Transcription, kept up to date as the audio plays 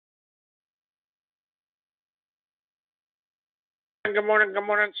Good morning. Good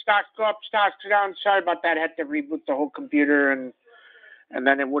morning. Stocks go up, stocks go down. Sorry about that. I had to reboot the whole computer and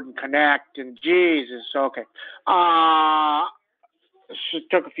then it wouldn't connect. And Jesus, okay. So it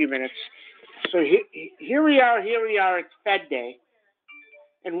took a few minutes. So here we are. It's Fed Day.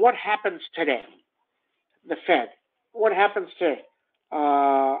 And what happens today? The Fed. What happens today?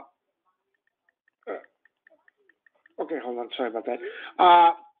 Okay, hold on. Sorry about that.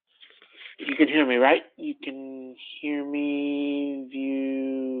 You can hear me, right? You can hear me,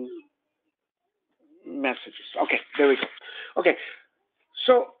 view messages. Okay, there we go. Okay,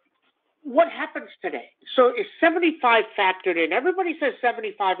 so what happens today? So is 75 factored in? Everybody says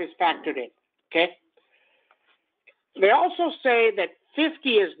 75 is factored in, okay? They also say that 50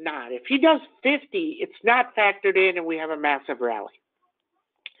 is not. If he does 50, it's not factored in and we have a massive rally.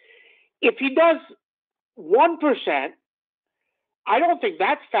 If he does 1%, I don't think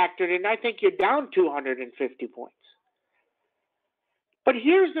that's factored in. I think you're down 250 points. But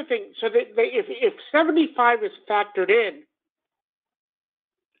here's the thing. So if 75 is factored in,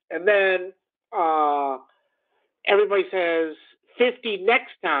 and then everybody says 50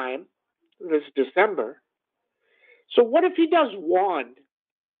 next time, this December. So what if he does 1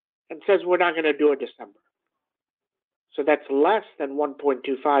 and says we're not going to do it December? So that's less than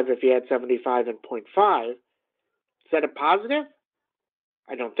 1.25 if he had 75 and 0.5. Is that a positive?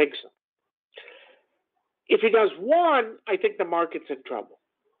 I don't think so. If he does 1, I think the market's in trouble.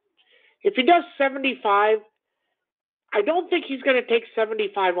 If he does 75, I don't think he's going to take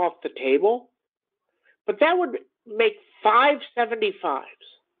 75 off the table, but that would make 5 75s.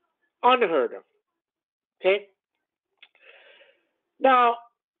 Unheard of. Okay? Now,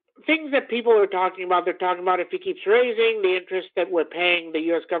 things that people are talking about, they're talking about if he keeps raising, the interest that we're paying, the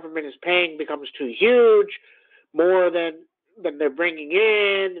U.S. government is paying becomes too huge, more than they're bringing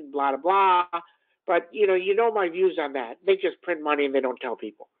in, and blah, blah, blah. But, you know my views on that. They just print money and they don't tell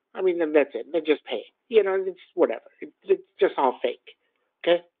people. I mean, then that's it. They just pay. It's whatever. It's just all fake.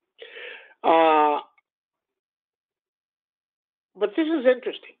 Okay? But this is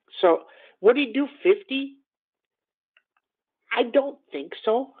interesting. So, would he do 50? I don't think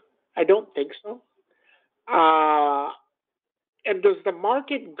so. And does the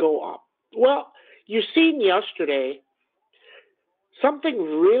market go up? Well, you seen yesterday something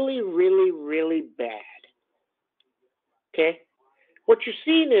really, really, really bad. Okay? What you're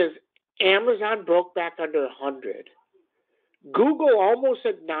seeing is Amazon broke back under 100. Google almost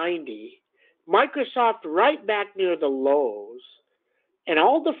at 90. Microsoft right back near the lows. And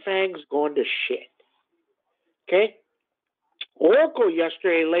all the fangs going to shit. Okay? Oracle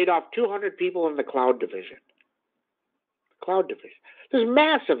yesterday laid off 200 people in the cloud division. There's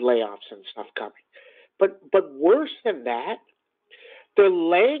massive layoffs and stuff coming. But worse than that, they're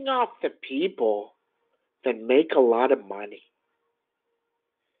laying off the people that make a lot of money.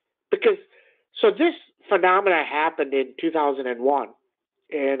 So this phenomena happened in 2001,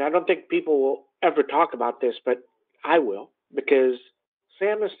 and I don't think people will ever talk about this, but I will, because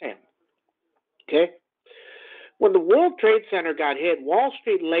Sam is Sam. Okay? When the World Trade Center got hit, Wall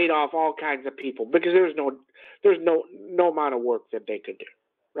Street laid off all kinds of people because there's no amount of work that they could do,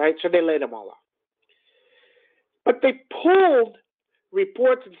 right? So they laid them all off. But they pulled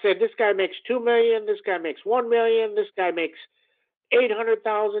reports and said this guy makes $2 million, this guy makes $1 million, this guy makes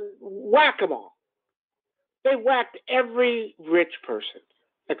 $800,000. Whack them all. They whacked every rich person,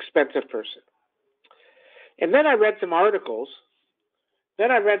 expensive person. And then I read some articles.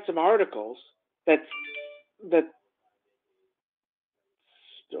 that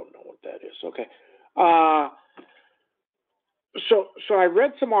don't know what that is. Okay. So I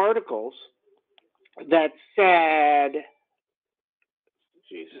read some articles that said,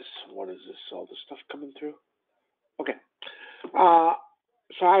 Jesus, what is this? All this stuff coming through? Okay.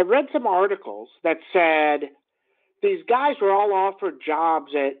 So I read some articles that said these guys were all offered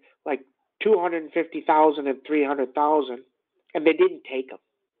jobs at like $250,000 and $300,000, and they didn't take them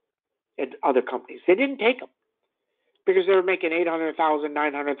at other companies. They didn't take them because they were making $800,000,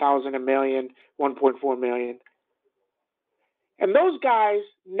 $900,000, $1 million, $1.4 million. And those guys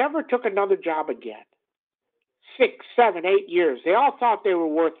never took another job again. 6, 7, 8 years. They all thought they were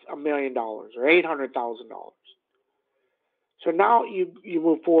worth $1 million or $800,000. So now you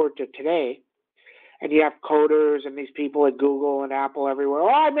move forward to today, and you have coders and these people at Google and Apple everywhere. Oh,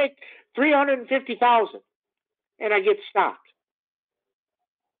 I make $350,000, and I get stock.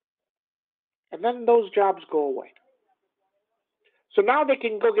 And then those jobs go away. So now they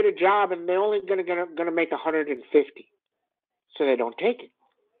can go get a job, and they're only going to make $150. So they don't take it.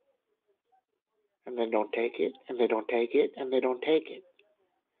 And they don't take it, and they don't take it, and they don't take it.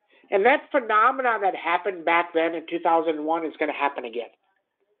 And that phenomenon that happened back then in 2001 is going to happen again.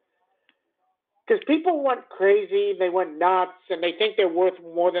 Because people went crazy, they went nuts, and they think they're worth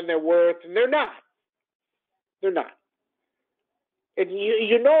more than they're worth, and they're not. They're not. And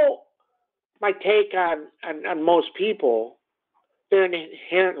you know my take on most people, they're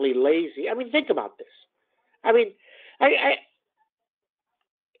inherently lazy. I mean, think about this. I mean, I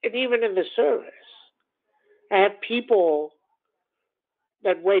and even in the service, I have people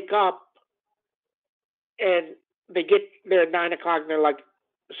that wake up and they get there at 9 o'clock and they're like,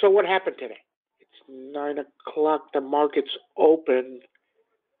 so what happened today? It's 9 o'clock, the market's open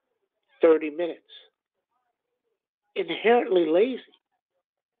 30 minutes. Inherently lazy.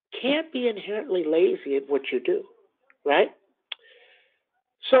 Can't be inherently lazy at what you do, right?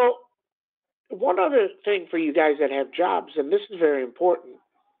 So one other thing for you guys that have jobs, and this is very important,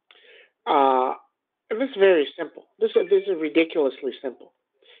 and this is very simple. This is ridiculously simple.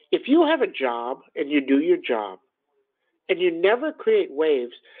 If you have a job and you do your job and you never create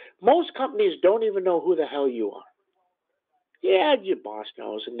waves, most companies don't even know who the hell you are. Yeah, your boss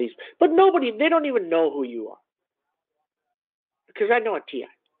knows and these, but they don't even know who you are. Because I know a TI.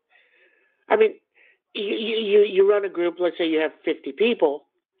 I mean, you run a group, let's say you have 50 people,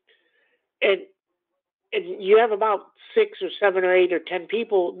 and you have about 6 or 7 or 8 or 10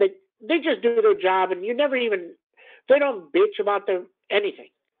 people that they just do their job, and they don't bitch about anything.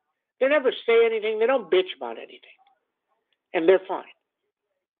 They never say anything. They don't bitch about anything. And they're fine.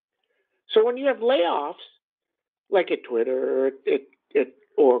 So when you have layoffs, like at Twitter or at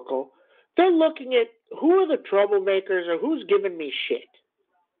Oracle, they're looking at who are the troublemakers or who's giving me shit.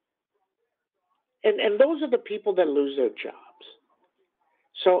 And those are the people that lose their jobs.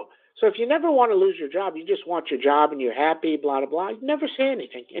 So if you never want to lose your job, you just want your job and you're happy, blah, blah, blah, you never say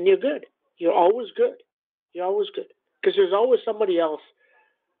anything and you're good. You're always good. You're always good. Because there's always somebody else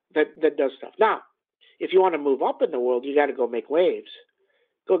that does stuff. Now, if you want to move up in the world, you got to go make waves.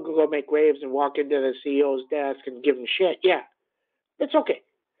 Go make waves and walk into the CEO's desk and give him shit. Yeah, it's okay.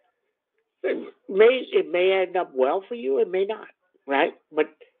 It may end up well for you. It may not, right?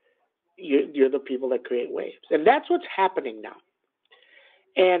 But you're the people that create waves. And that's what's happening now.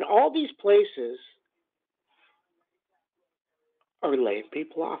 And all these places are laying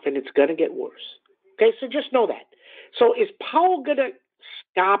people off, and it's going to get worse. Okay, so just know that. So is Powell going to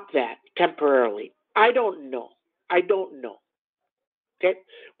stop that temporarily? I don't know. Okay.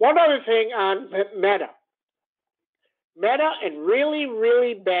 One other thing on Meta. Meta and really,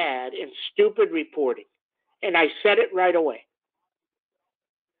 really bad and stupid reporting. And I said it right away.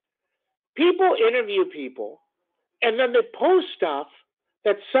 People interview people, and then they post stuff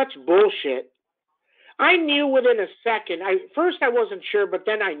that's such bullshit. I knew within a second. First I wasn't sure, but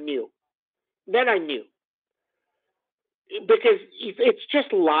then I knew. Because it's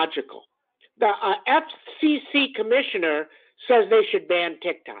just logical. The FCC commissioner says they should ban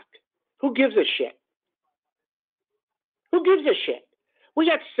TikTok. Who gives a shit? Who gives a shit? We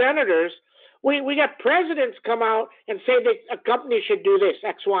got senators, we got presidents come out and say that a company should do this,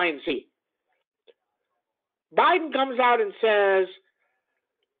 X, Y, and Z. Biden comes out and says,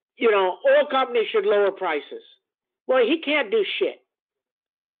 oil companies should lower prices. Well, he can't do shit.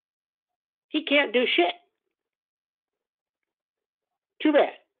 He can't do shit. Too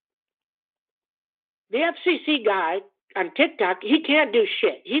bad. The FCC guy on TikTok, he can't do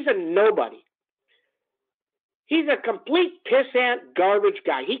shit. He's a nobody. He's a complete pissant garbage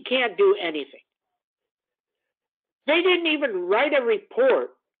guy. He can't do anything. They didn't even write a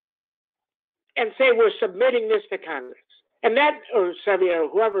report and say we're submitting this to Congress. And that, or Sevier,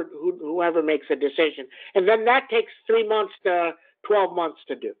 whoever makes a decision. And then that takes 3 months to 12 months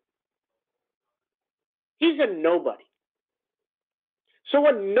to do. He's a nobody. So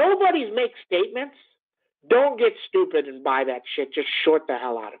when nobodies make statements, don't get stupid and buy that shit. Just short the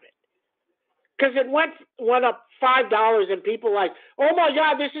hell out of it. Because it went up $5 and people like, oh my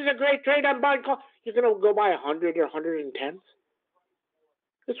God, this is a great trade. I'm buying call. You're going to go buy 100 or 110?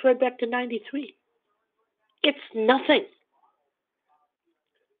 It's right back to 93. It's nothing.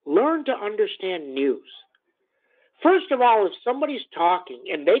 Learn to understand news. First of all, if somebody's talking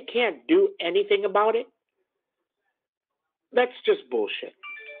and they can't do anything about it, that's just bullshit.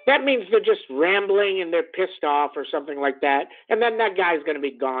 That means they're just rambling and they're pissed off or something like that. And then that guy's going to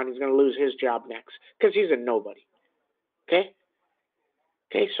be gone. He's going to lose his job next because he's a nobody. Okay?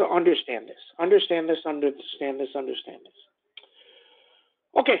 Okay, so understand this. Understand this.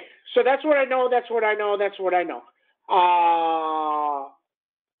 Okay, so that's what I know.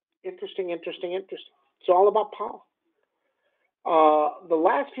 Interesting. It's all about Powell. The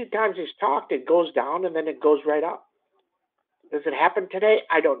last few times he's talked, it goes down and then it goes right up. Does it happen today?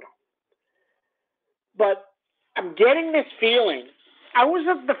 I don't know. But I'm getting this feeling. I was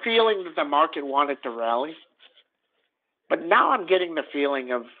of the feeling that the market wanted to rally, but now I'm getting the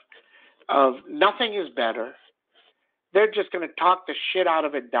feeling of nothing is better. They're just going to talk the shit out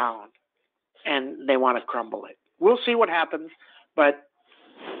of it down, and they want to crumble it. We'll see what happens, but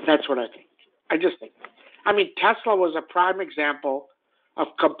that's what I think. I just think. I mean, Tesla was a prime example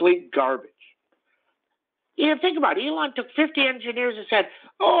of complete garbage. You think about it. Elon took 50 engineers and said,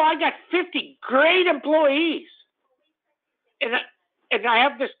 "Oh, I got 50 great employees, and I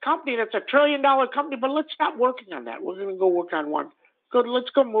have this company that's $1 trillion company, but let's stop working on that. We're going to go work on one. Let's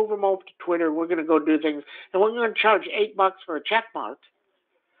go move them over to Twitter. We're going to go do things, and we're going to charge $8 for a check mark."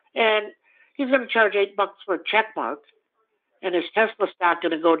 And he's going to charge $8 for a check mark, and his Tesla stock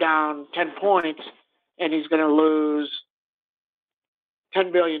going to go down 10 points, and he's going to lose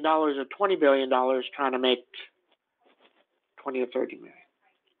 $10 billion or $20 billion trying to make 20 or 30 million.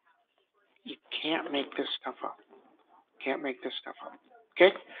 You can't make this stuff up. Can't make this stuff up.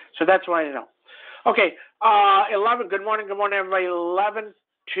 Okay? So that's what I know. Okay, 11. Good morning, everybody. 11-2.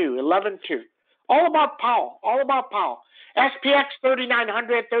 All about Powell. SPX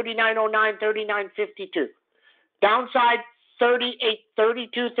 3900, 3909, 3952. Downside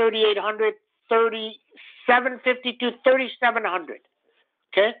 3832, 3800, 3752, 3700.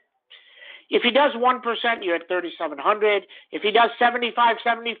 Okay? If he does 1%, you're at 3700. If he does 75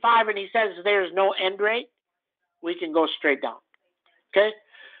 and he says there's no end rate, we can go straight down. Okay?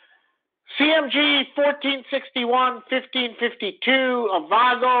 CMG 1461, 1552,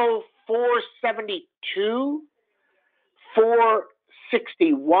 Avago 472,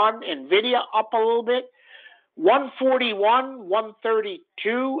 461, Nvidia up a little bit, 141,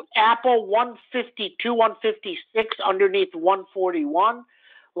 132, Apple 152, 156, underneath 141,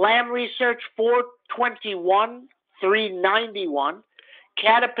 Lam Research 421, 391,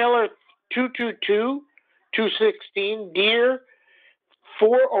 Caterpillar 222, 216, Deere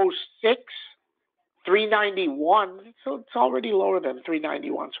 406, 391. So it's already lower than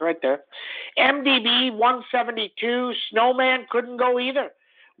 391. So right there. MDB 172. Snowman couldn't go either.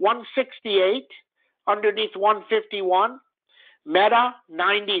 168 underneath 151. Meta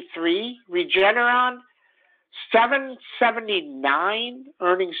 93. Regeneron 779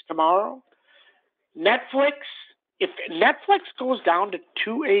 earnings tomorrow. Netflix, if Netflix goes down to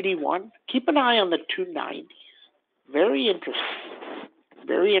 281, keep an eye on the 290s. Very interesting.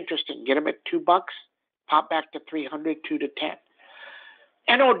 Very interesting. Get them at $2, pop back to 300, 2 to 10.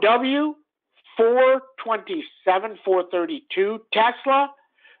 NOW 427, 432. Tesla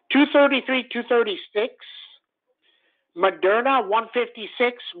 233, 236. Moderna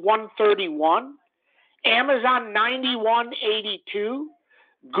 156, 131. Amazon 91.82,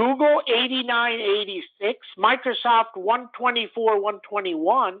 Google 89.86, Microsoft 124,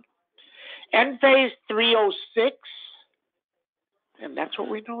 121, Enphase 306, and that's what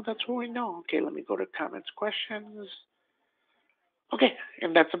we know. Okay, let me go to comments, questions. Okay,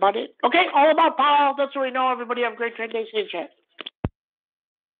 and that's about it. Okay, all about Powell. That's what we know. Everybody have a great trade day. Safe chat.